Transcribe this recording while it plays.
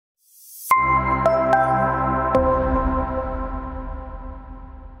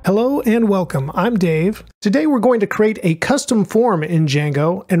Hello and welcome, I'm Dave. Today we're going to create a custom form in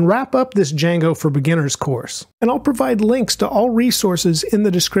Django and wrap up this Django for Beginners course. And I'll provide links to all resources in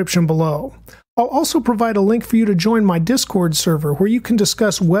the description below. I'll also provide a link for you to join my Discord server where you can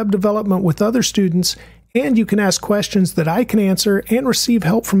discuss web development with other students and you can ask questions that I can answer and receive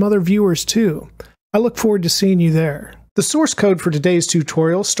help from other viewers too. I look forward to seeing you there. The source code for today's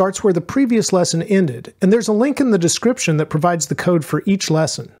tutorial starts where the previous lesson ended, and there's a link in the description that provides the code for each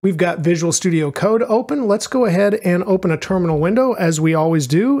lesson. We've got Visual Studio Code open. Let's go ahead and open a terminal window as we always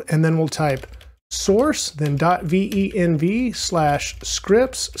do, and then we'll type source, then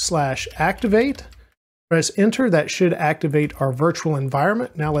 .venv/scripts/activate. Press enter. That should activate our virtual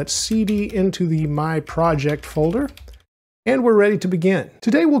environment. Now let's cd into the My Project folder. And we're ready to begin.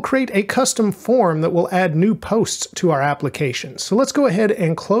 Today we'll create a custom form that will add new posts to our application. So let's go ahead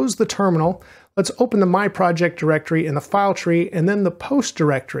and close the terminal. Let's open the My Project directory in the file tree and then the post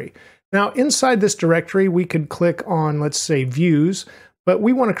directory. Now inside this directory we could click on, let's say, views, but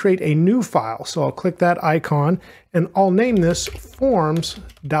we want to create a new file. So I'll click that icon and I'll name this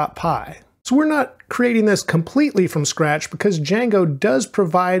forms.py. So we're not creating this completely from scratch because Django does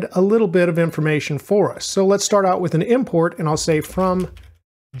provide a little bit of information for us. So let's start out with an import, and I'll say from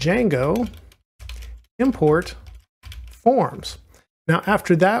Django import forms. Now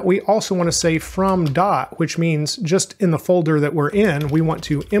after that, we also want to say from dot, which means just in the folder that we're in, we want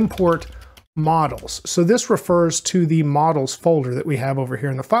to import models. So this refers to the models folder that we have over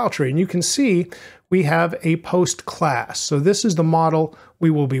here in the file tree. And you can see we have a post class. So this is the model we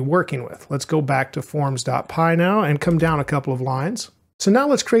will be working with. Let's go back to forms.py now and come down a couple of lines. So now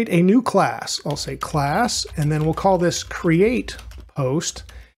let's create a new class. I'll say class, and then we'll call this create post.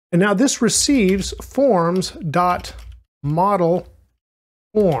 And now this receives forms.model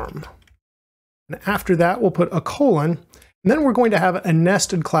form. And after that, we'll put a colon. And then we're going to have a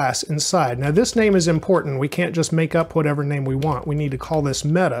nested class inside. Now this name is important. We can't just make up whatever name we want. We need to call this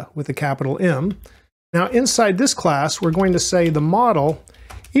meta with a capital M. Now inside this class, we're going to say the model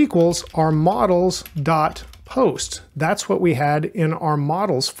equals our models.post. That's what we had in our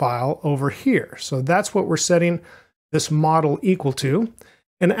models file over here. So that's what we're setting this model equal to.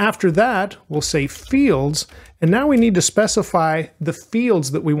 And after that, we'll say fields. And now we need to specify the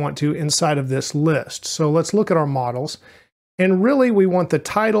fields that we want to inside of this list. So let's look at our models. And really, we want the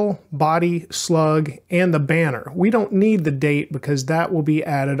title, body, slug, and the banner. We don't need the date because that will be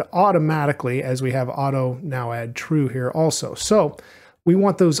added automatically as we have auto now add true here also. So we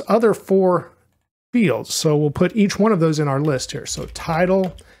want those other four fields. So we'll put each one of those in our list here. So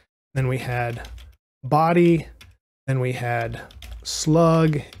title, then we had body, then we had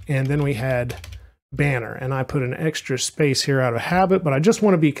slug, and then we had banner. And I put an extra space here out of habit, but I just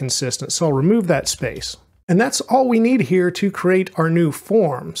want to be consistent. So I'll remove that space. And that's all we need here to create our new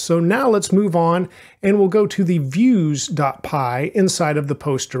form. So now let's move on and we'll go to the views.py inside of the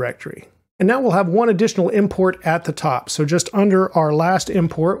post directory. And now we'll have one additional import at the top. So just under our last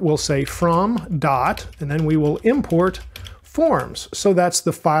import, we'll say from dot, and then we will import forms. So that's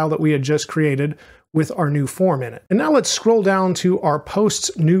the file that we had just created with our new form in it. And now let's scroll down to our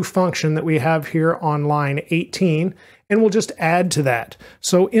posts new function that we have here on line 18. And we'll just add to that.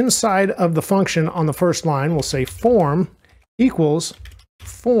 So inside of the function on the first line, we'll say form equals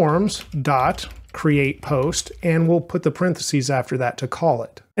forms dot create post, and we'll put the parentheses after that to call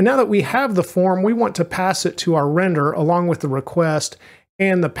it. And now that we have the form, we want to pass it to our render along with the request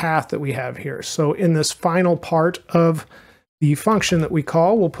and the path that we have here. So in this final part of the function that we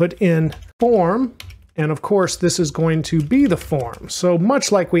call, we'll put in form. And of course, this is going to be the form. So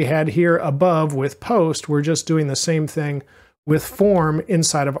much like we had here above with post, we're just doing the same thing with form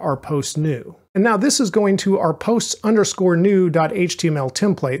inside of our post new. And now this is going to our posts_new.html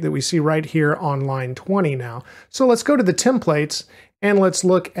template that we see right here on line 20 now. So let's go to the templates and let's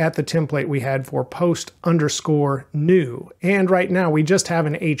look at the template we had for post_new. And right now we just have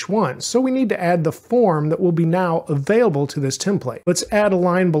an H1. So we need to add the form that will be now available to this template. Let's add a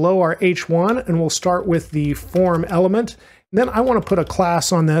line below our H1 and we'll start with the form element. Then I want to put a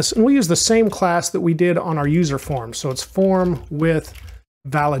class on this, and we'll use the same class that we did on our user form. So it's form with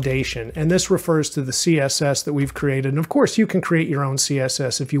validation. And this refers to the CSS that we've created. And of course, you can create your own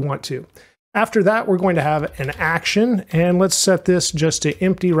CSS if you want to. After that, we're going to have an action, and let's set this just to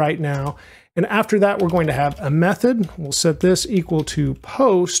empty right now. And after that, we're going to have a method. We'll set this equal to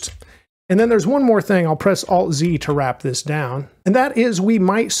post. And then there's one more thing. I'll press Alt-Z to wrap this down. And that is we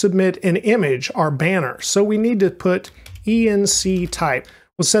might submit an image, our banner. So we need to put ENC type.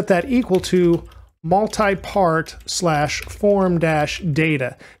 We'll set that equal to multi-part / form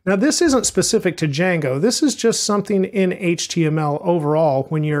 -data. Now this isn't specific to Django. This is just something in HTML overall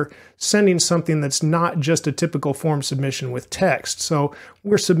when you're sending something that's not just a typical form submission with text. So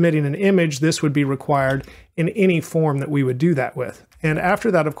we're submitting an image. This would be required in any form that we would do that with. And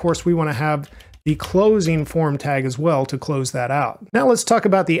after that, of course, we want to have the closing form tag as well to close that out. Now let's talk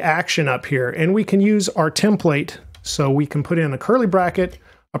about the action up here, and we can use our template. So we can put in a curly bracket,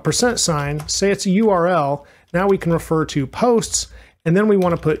 a %, say it's a URL. Now we can refer to posts, and then we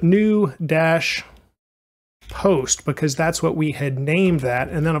want to put new dash post because that's what we had named that.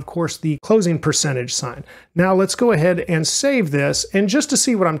 And then of course the closing %. Now let's go ahead and save this. And just to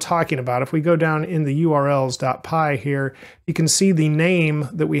see what I'm talking about, if we go down in the urls.py here, you can see the name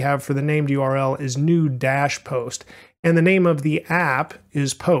that we have for the named URL is new dash post. And the name of the app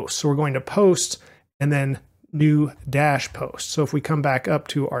is post. So we're going to post and then new dash post. So if we come back up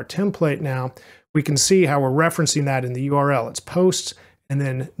to our template now, we can see how we're referencing that in the URL. It's posts and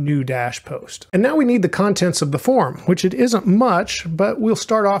then new dash post. And now we need the contents of the form, which it isn't much, but we'll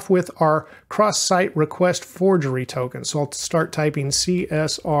start off with our cross-site request forgery token. So I'll start typing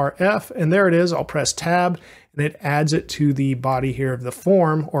CSRF, and there it is. I'll press tab, and it adds it to the body here of the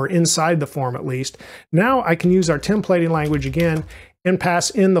form, or inside the form at least. Now I can use our templating language again and pass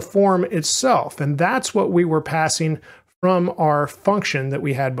in the form itself. And that's what we were passing from our function that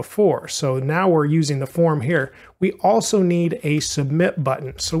we had before. So now we're using the form here. We also need a submit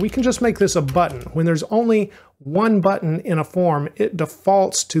button. So we can just make this a button. When there's only one button in a form, it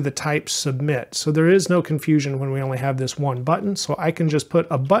defaults to the type submit. So there is no confusion when we only have this one button. So I can just put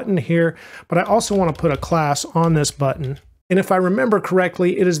a button here, but I also want to put a class on this button. And if I remember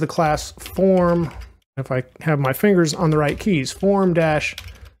correctly, it is the class form. If I have my fingers on the right keys,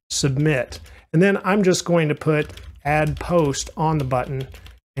 form-submit. And then I'm just going to put add post on the button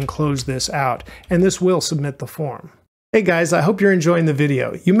and close this out. And this will submit the form. Hey guys, I hope you're enjoying the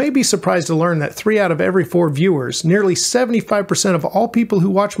video. You may be surprised to learn that 3 out of every 4 viewers, nearly 75% of all people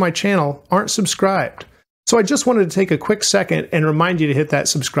who watch my channel, aren't subscribed. So I just wanted to take a quick second and remind you to hit that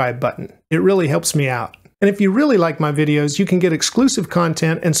subscribe button. It really helps me out. And if you really like my videos, you can get exclusive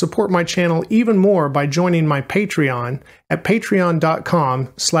content and support my channel even more by joining my Patreon at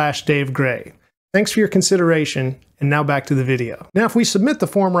patreon.com/DaveGray. Thanks for your consideration, and now back to the video. Now, if we submit the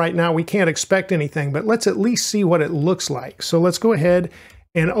form right now, we can't expect anything, but let's at least see what it looks like. So let's go ahead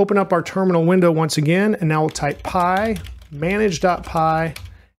and open up our terminal window once again, and now we'll type py, manage.py,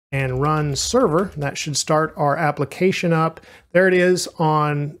 and run server. That should start our application up. There it is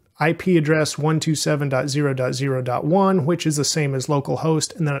on IP address 127.0.0.1, which is the same as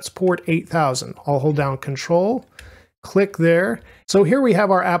localhost, and then it's port 8000. I'll hold down Control, click there. So here we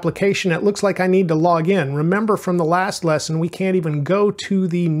have our application. It looks like I need to log in. Remember from the last lesson, we can't even go to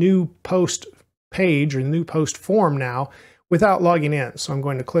the new post page or the new post form now without logging in. So I'm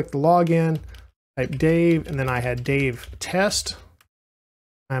going to click the login, type Dave, and then I had Dave test.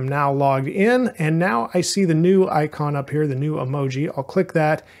 I'm now logged in, and now I see the new icon up here, the new emoji. I'll click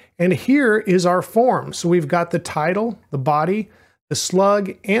that, and here is our form. So we've got the title, the body, the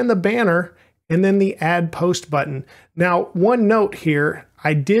slug, and the banner, and then the add post button. Now, one note here,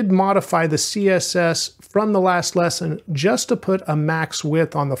 I did modify the CSS from the last lesson just to put a max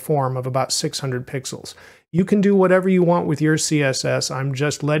width on the form of about 600 pixels. You can do whatever you want with your CSS. I'm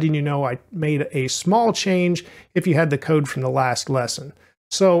just letting you know I made a small change if you had the code from the last lesson.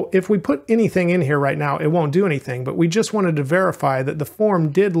 So if we put anything in here right now, it won't do anything, but we just wanted to verify that the form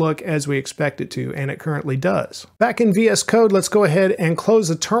did look as we expect it to, and it currently does. Back in VS Code, let's go ahead and close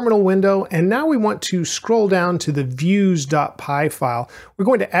the terminal window, and now we want to scroll down to the views.py file. We're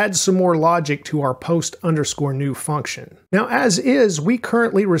going to add some more logic to our post_new function. Now, as is, we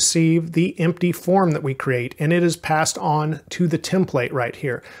currently receive the empty form that we create, and it is passed on to the template right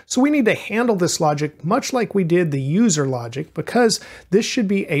here. So we need to handle this logic much like we did the user logic, because this should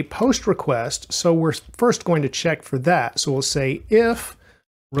be a post request. So we're first going to check for that. So we'll say if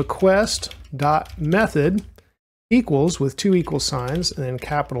request.method equals with 2 equal signs and then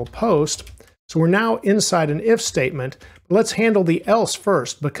capital post. So we're now inside an if statement. Let's handle the else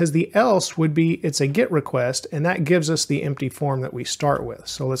first, because the else would be it's a GET request, and that gives us the empty form that we start with.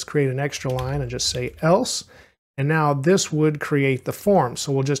 So let's create an extra line and just say else. And now this would create the form.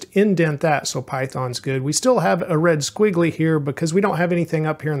 So we'll just indent that so Python's good. We still have a red squiggly here because we don't have anything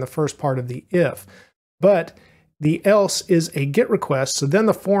up here in the first part of the if. But the else is a GET request, so then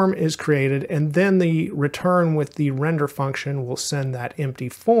the form is created, and then the return with the render function will send that empty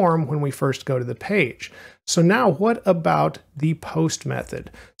form when we first go to the page. So now what about the post method?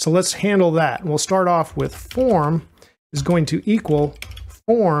 So let's handle that. We'll start off with form is going to equal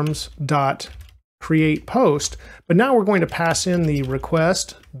forms.post. create post, but now we're going to pass in the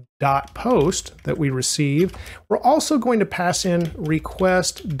request.post that we receive. We're also going to pass in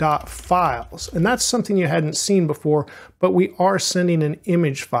request.files, and that's something you hadn't seen before, but we are sending an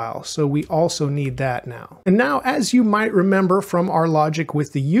image file, so we also need that now. And now, as you might remember from our logic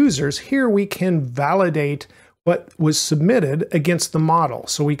with the users, here we can validate what was submitted against the model.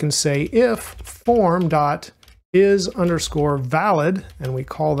 So we can say if form.is_valid, and we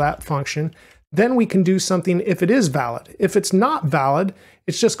call that function, then we can do something if it is valid. If it's not valid,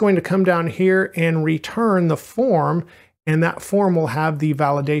 it's just going to come down here and return the form, and that form will have the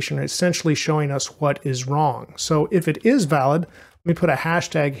validation, essentially showing us what is wrong. So if it is valid, let me put a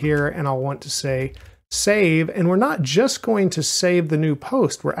hashtag here, and I'll want to say save, and we're not just going to save the new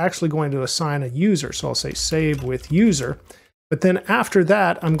post, we're actually going to assign a user. So I'll say save with user, but then after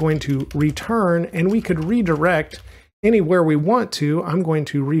that, I'm going to return, and we could redirect anywhere we want to. I'm going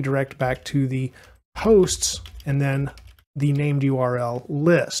to redirect back to the posts and then the named URL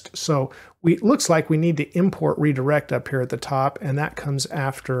list. So looks like we need to import redirect up here at the top, and that comes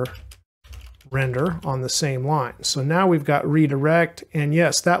after render on the same line. So now we've got redirect, and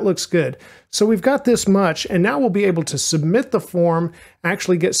yes, that looks good. So we've got this much, and now we'll be able to submit the form,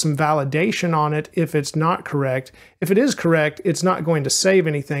 actually get some validation on it if it's not correct. If it is correct, it's not going to save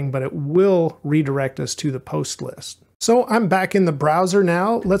anything, but it will redirect us to the post list. So I'm back in the browser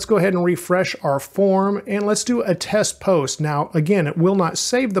now. Let's go ahead and refresh our form, and let's do a test post. Now, again, it will not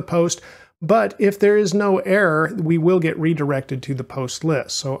save the post, but if there is no error, we will get redirected to the post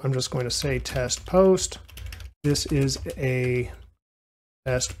list. So I'm just going to say test post. This is a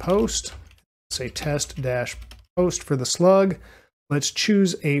test post. Say test-post for the slug. Let's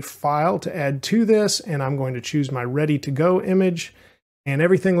choose a file to add to this, and I'm going to choose my ready to go image, and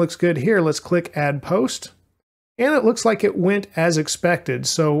everything looks good here. Let's click add post. And it looks like it went as expected.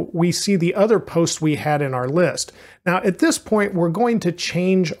 So we see the other posts we had in our list. Now at this point, we're going to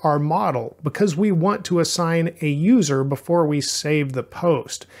change our model because we want to assign a user before we save the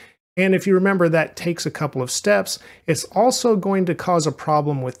post. And if you remember, that takes a couple of steps. It's also going to cause a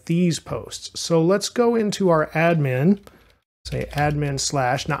problem with these posts. So let's go into our admin, say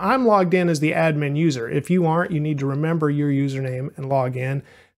admin/. Now I'm logged in as the admin user. If you aren't, you need to remember your username and log in.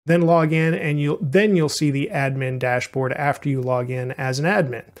 Then log in, and you'll see the admin dashboard after you log in as an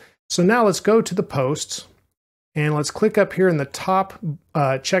admin. So now let's go to the posts, and let's click up here in the top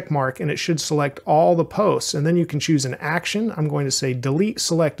check mark, and it should select all the posts. And then you can choose an action. I'm going to say delete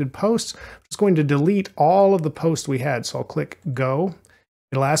selected posts. I'm just going to delete all of the posts we had. So I'll click go.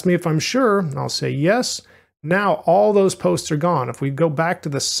 It'll ask me if I'm sure, and I'll say yes. Now all those posts are gone. If we go back to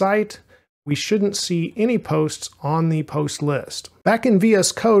the site, we shouldn't see any posts on the post list. Back in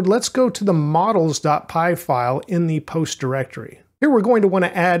VS Code, let's go to the models.py file in the post directory. Here we're going to want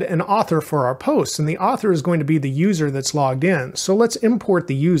to add an author for our posts, and the author is going to be the user that's logged in. So let's import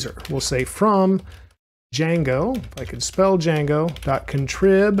the user. We'll say from Django, if I could spell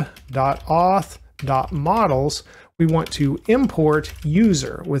Django.contrib.auth.models, we want to import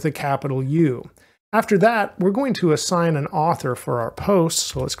user with a capital U. After that, we're going to assign an author for our posts.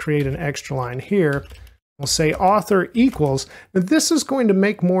 So let's create an extra line here. We'll say author equals. Now this is going to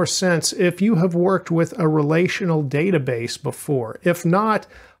make more sense if you have worked with a relational database before. If not,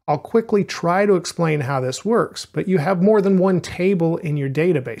 I'll quickly try to explain how this works, but you have more than one table in your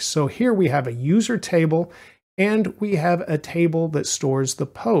database. So here we have a user table, and we have a table that stores the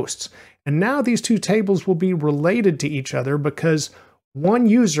posts. And now these two tables will be related to each other because one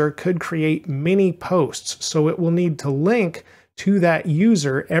user could create many posts, so it will need to link to that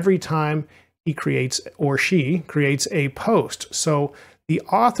user every time he creates or she creates a post. So the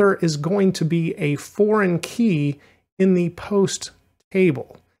author is going to be a foreign key in the post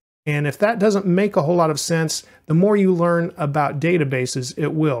table. And if that doesn't make a whole lot of sense, the more you learn about databases,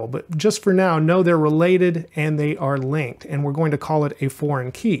 it will. But just for now, know they're related and they are linked, and we're going to call it a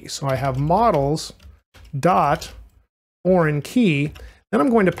foreign key. So I have models dot foreign key, then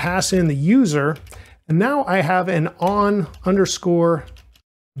I'm going to pass in the user, and now I have an on_delete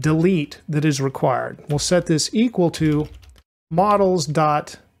that is required. We'll set this equal to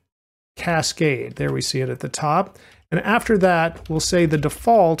models.cascade. There we see it at the top. And after that, we'll say the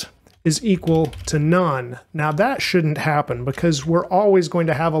default is equal to none. Now that shouldn't happen because we're always going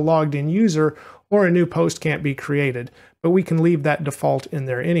to have a logged in user or a new post can't be created, but we can leave that default in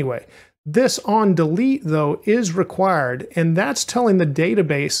there anyway. This onDelete, though, is required, and that's telling the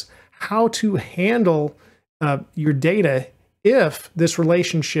database how to handle your data if this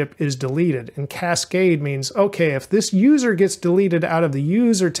relationship is deleted. And cascade means, okay, if this user gets deleted out of the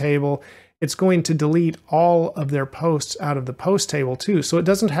user table, it's going to delete all of their posts out of the post table too, so it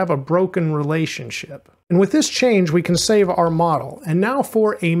doesn't have a broken relationship. And with this change, we can save our model. And now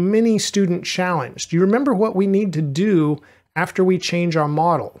for a mini student challenge. Do you remember what we need to do after we change our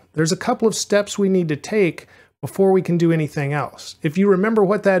model? There's a couple of steps we need to take before we can do anything else. If you remember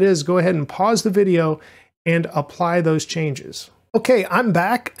what that is, go ahead and pause the video and apply those changes. Okay, I'm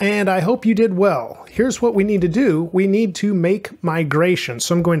back and I hope you did well. Here's what we need to do. We need to make migration.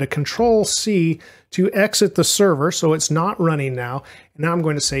 So I'm going to Control-C to exit the server so it's not running now. And now I'm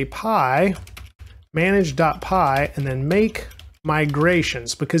going to say py manage.py and then make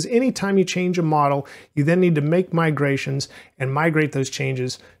migrations, because anytime you change a model, you then need to make migrations and migrate those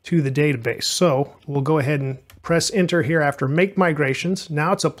changes to the database. So we'll go ahead and press enter here after make migrations.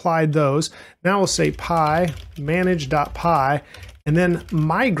 Now it's applied those. Now we'll say py manage.py and then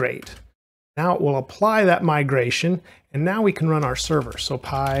migrate. Now it will apply that migration and now we can run our server. So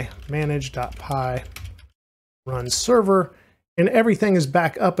py manage.py run server and everything is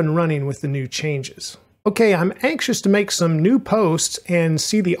back up and running with the new changes. Okay, I'm anxious to make some new posts and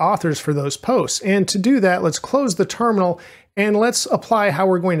see the authors for those posts. And to do that, let's close the terminal and let's apply how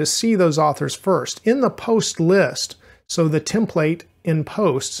we're going to see those authors first. In the post list, so the template in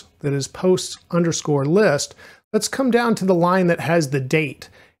posts, that is posts_list, let's come down to the line that has the date.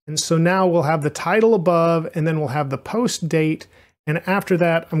 And so now we'll have the title above and then we'll have the post date. And after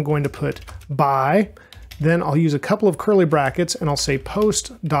that, I'm going to put by. Then I'll use a couple of curly brackets and I'll say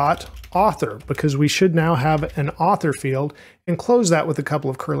post.author because we should now have an author field, and close that with a couple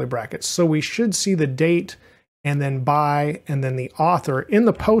of curly brackets. So we should see the date and then by and then the author in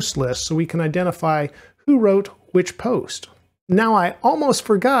the post list so we can identify who wrote which post. Now I almost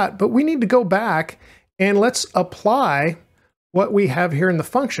forgot, but we need to go back and let's apply what we have here in the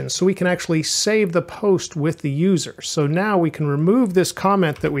function so we can actually save the post with the user. So now we can remove this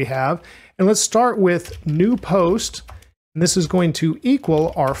comment that we have and let's start with new post. And this is going to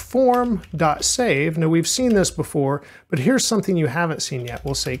equal our form.save. Now we've seen this before, but here's something you haven't seen yet.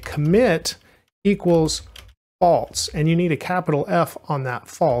 We'll say commit equals false, and you need a capital F on that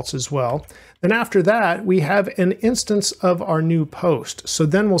false as well. Then after that, we have an instance of our new post. So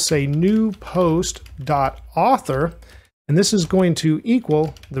then we'll say new post.author, and this is going to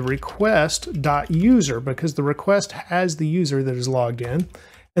equal the request.user because the request has the user that is logged in.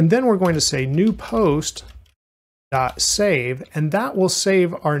 And then we're going to say new post.save, and that will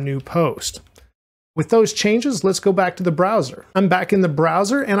save our new post. With those changes, let's go back to the browser. I'm back in the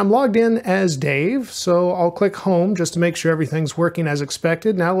browser and I'm logged in as Dave, so I'll click home just to make sure everything's working as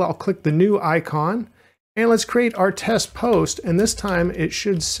expected. Now I'll click the new icon and let's create our test post, and this time it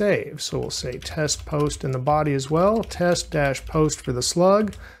should save. So we'll say test post in the body as well, test-post for the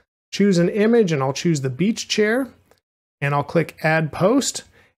slug. Choose an image and I'll choose the beach chair and I'll click add post.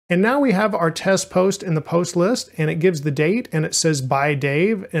 And now we have our test post in the post list and it gives the date and it says by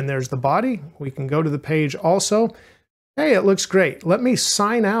Dave and there's the body. We can go to the page also. Hey, it looks great. Let me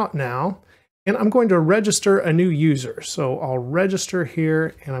sign out now and I'm going to register a new user. So I'll register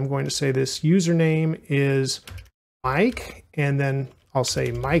here and I'm going to say this username is Mike and then I'll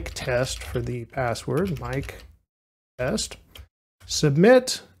say Mike test for the password, Mike test,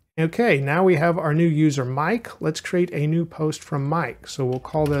 submit. Okay, now we have our new user, Mike. Let's create a new post from Mike. So we'll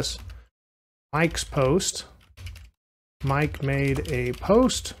call this Mike's post. Mike made a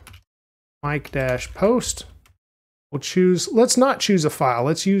post, Mike-post. We'll choose, let's not choose a file.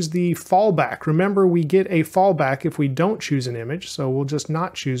 Let's use the fallback. Remember, we get a fallback if we don't choose an image. So we'll just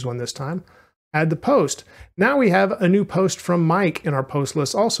not choose one this time. Add the post. Now we have a new post from Mike in our post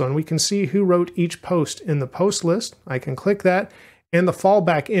list also, and we can see who wrote each post in the post list. I can click that. And the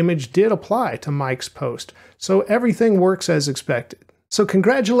fallback image did apply to Mike's post. So everything works as expected. So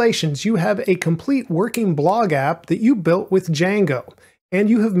congratulations, you have a complete working blog app that you built with Django, and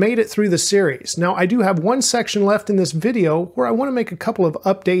you have made it through the series. Now I do have one section left in this video where I want to make a couple of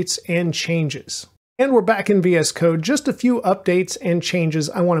updates and changes. And we're back in VS Code. Just a few updates and changes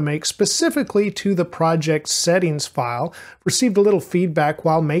I want to make specifically to the project settings file. Received a little feedback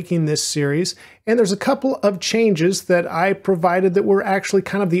while making this series, and there's a couple of changes that I provided that were actually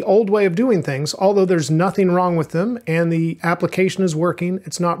kind of the old way of doing things, although there's nothing wrong with them and the application is working,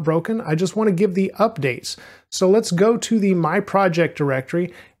 it's not broken. I just want to give the updates. So let's go to the My Project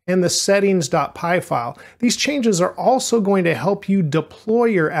directory and the settings.py file. These changes are also going to help you deploy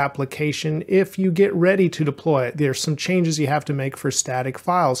your application if you get ready to deploy it. There's some changes you have to make for static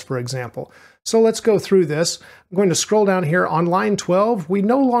files, for example. So let's go through this. I'm going to scroll down here on line 12. We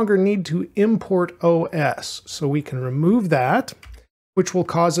no longer need to import OS, so we can remove that. which will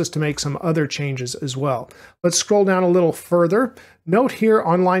cause us to make some other changes as well. Let's scroll down a little further. Note here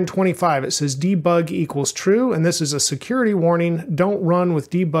on line 25, it says debug equals true, and this is a security warning. Don't run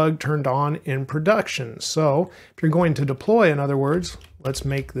with debug turned on in production. So if you're going to deploy, in other words, let's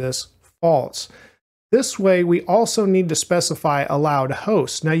make this false. This way, we also need to specify allowed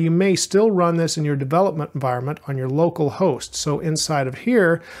host. Now, you may still run this in your development environment on your local host. So inside of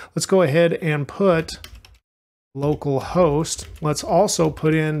here, let's go ahead and put local host. Let's also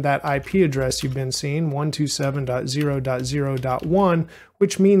put in that IP address you've been seeing, 127.0.0.1,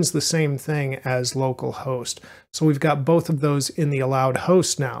 which means the same thing as local host. So we've got both of those in the allowed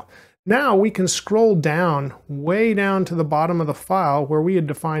host now. Now we can scroll down, way down to the bottom of the file where we had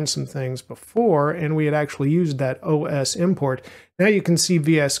defined some things before and we had actually used that OS import. Now you can see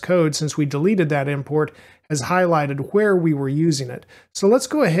VS Code, since we deleted that import, has highlighted where we were using it. So let's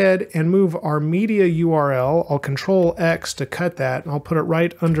go ahead and move our media URL. I'll Control X to cut that, and I'll put it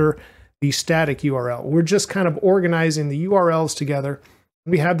right under the static URL. We're just kind of organizing the URLs together.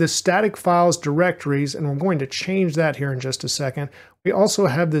 We have this static files directories, and we're going to change that here in just a second. We also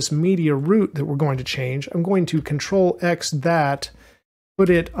have this media root that we're going to change. I'm going to Control X that, put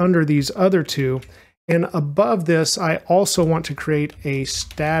it under these other two, and above this, I also want to create a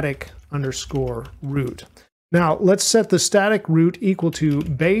static underscore root. Now let's set the static root equal to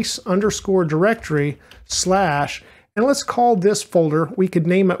base underscore directory slash, and let's call this folder, we could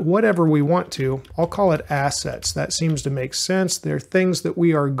name it whatever we want to. I'll call it assets. That seems to make sense. They're things that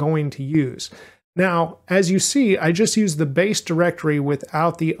we are going to use. Now, as you see, I just used the base directory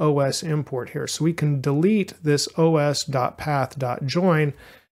without the OS import here. So we can delete this os.path.join,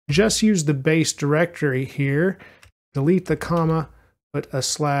 just use the base directory here, delete the comma, put a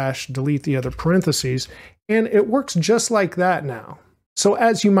slash, delete the other parentheses, and it works just like that now. So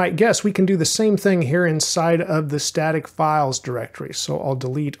as you might guess, we can do the same thing here inside of the static files directory. So I'll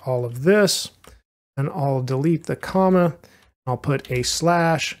delete all of this, and I'll delete the comma, I'll put a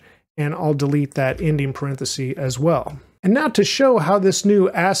slash, and I'll delete that ending parenthesis as well. And now to show how this new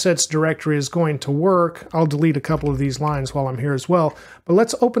assets directory is going to work, I'll delete a couple of these lines while I'm here as well, but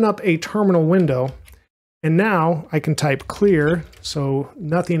let's open up a terminal window. And now I can type clear, so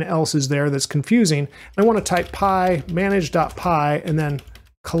nothing else is there that's confusing. I want to type py manage.py and then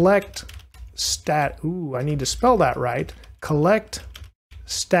collect stat, I need to spell that right, collect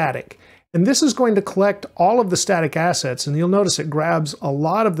static. And this is going to collect all of the static assets, and you'll notice it grabs a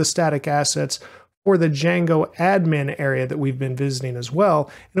lot of the static assets for the Django admin area that we've been visiting as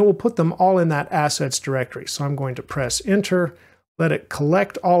well, and it will put them all in that assets directory. So I'm going to press enter, let it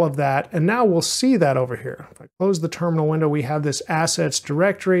collect all of that, and now we'll see that over here. If I close the terminal window, we have this assets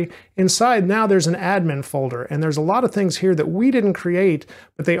directory. Inside now there's an admin folder, and there's a lot of things here that we didn't create,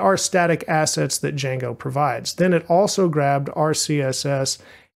 but they are static assets that Django provides. Then it also grabbed our CSS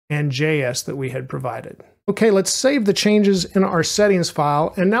and JS that we had provided. Okay, let's save the changes in our settings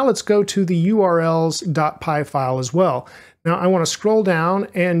file, and now let's go to the urls.py file as well. Now I want to scroll down,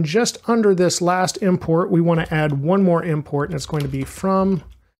 and just under this last import, we want to add one more import, and it's going to be from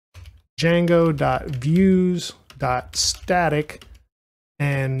django.views.static,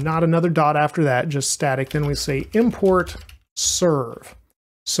 and not another dot after that, just static. Then we say import serve.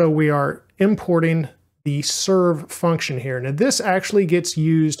 So we are importing the serve function here. Now this actually gets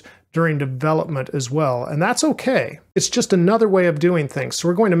used during development as well, and that's okay. It's just another way of doing things. So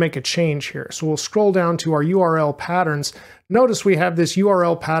we're going to make a change here. So we'll scroll down to our URL patterns. Notice we have this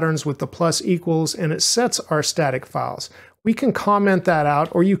URL patterns with the plus equals, and it sets our static files. We can comment that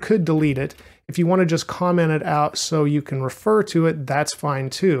out, or you could delete it. If you want to just comment it out so you can refer to it, that's fine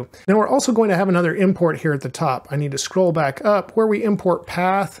too. Now we're also going to have another import here at the top. I need to scroll back up where we import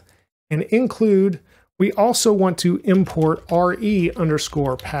path and include. We also want to import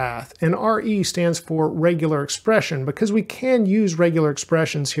re_path, and re stands for regular expression because we can use regular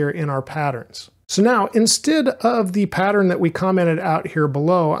expressions here in our patterns. So now instead of the pattern that we commented out here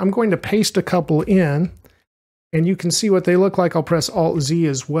below, I'm going to paste a couple in, and you can see what they look like. I'll press Alt-Z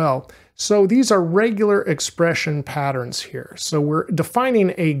as well. So these are regular expression patterns here. So we're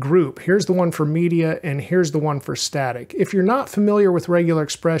defining a group. Here's the one for media, and here's the one for static. If you're not familiar with regular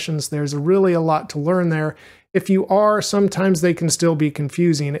expressions, there's really a lot to learn there. If you are, sometimes they can still be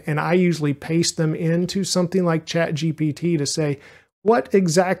confusing, and I usually paste them into something like ChatGPT to say, what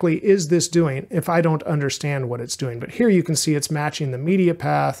exactly is this doing if I don't understand what it's doing? But here you can see it's matching the media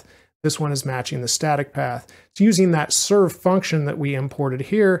path, This one is matching the static path. It's using that serve function that we imported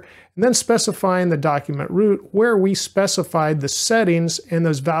here, and then specifying the document root where we specified the settings and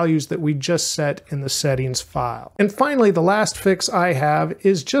those values that we just set in the settings file. And finally, the last fix I have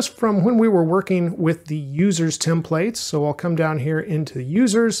is just from when we were working with the users templates. So I'll come down here into the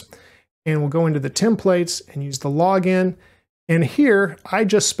users, and we'll go into the templates and use the login. And here, I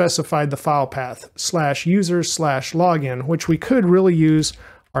just specified the file path, /users/login, which we could really use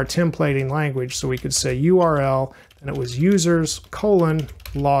our templating language. So we could say URL, and it was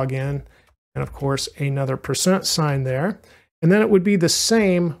users:/login, and of course another % there. And then it would be the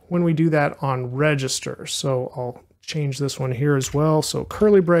same when we do that on register. So I'll change this one here as well. So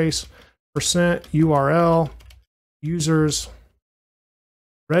curly brace, %URL, users,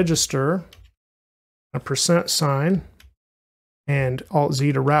 register, a %, and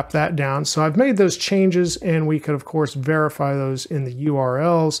Alt-Z to wrap that down. So I've made those changes, and we could of course verify those in the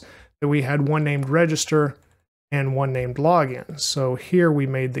URLs that we had one named register and one named login. So here we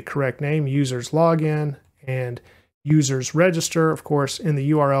made the correct name, users login and users register. Of course, in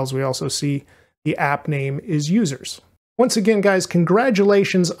the URLs we also see the app name is users. Once again, guys,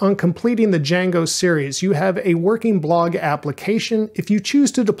 congratulations on completing the Django series. You have a working blog application. If you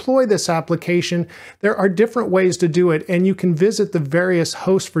choose to deploy this application, there are different ways to do it, and you can visit the various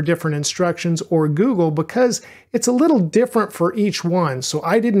hosts for different instructions or Google, because it's a little different for each one. So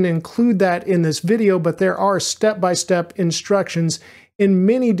I didn't include that in this video, but there are step-by-step instructions in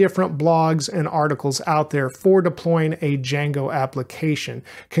many different blogs and articles out there for deploying a Django application.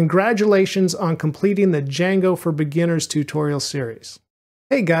 Congratulations on completing the Django for Beginners tutorial series.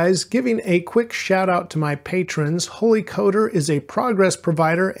 Hey guys, giving a quick shout out to my patrons. Holy Coder is a progress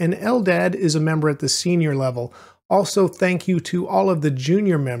provider, and Eldad is a member at the senior level. Also, thank you to all of the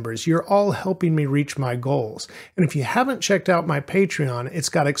junior members. You're all helping me reach my goals. And if you haven't checked out my Patreon, it's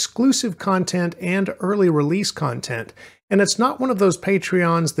got exclusive content and early release content. And it's not one of those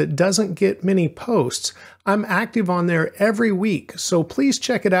Patreons that doesn't get many posts. I'm active on there every week, so please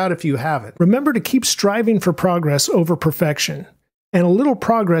check it out if you haven't. Remember to keep striving for progress over perfection. And a little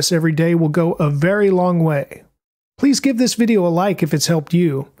progress every day will go a very long way. Please give this video a like if it's helped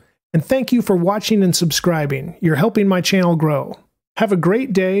you. And thank you for watching and subscribing. You're helping my channel grow. Have a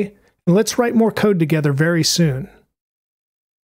great day, and let's write more code together very soon.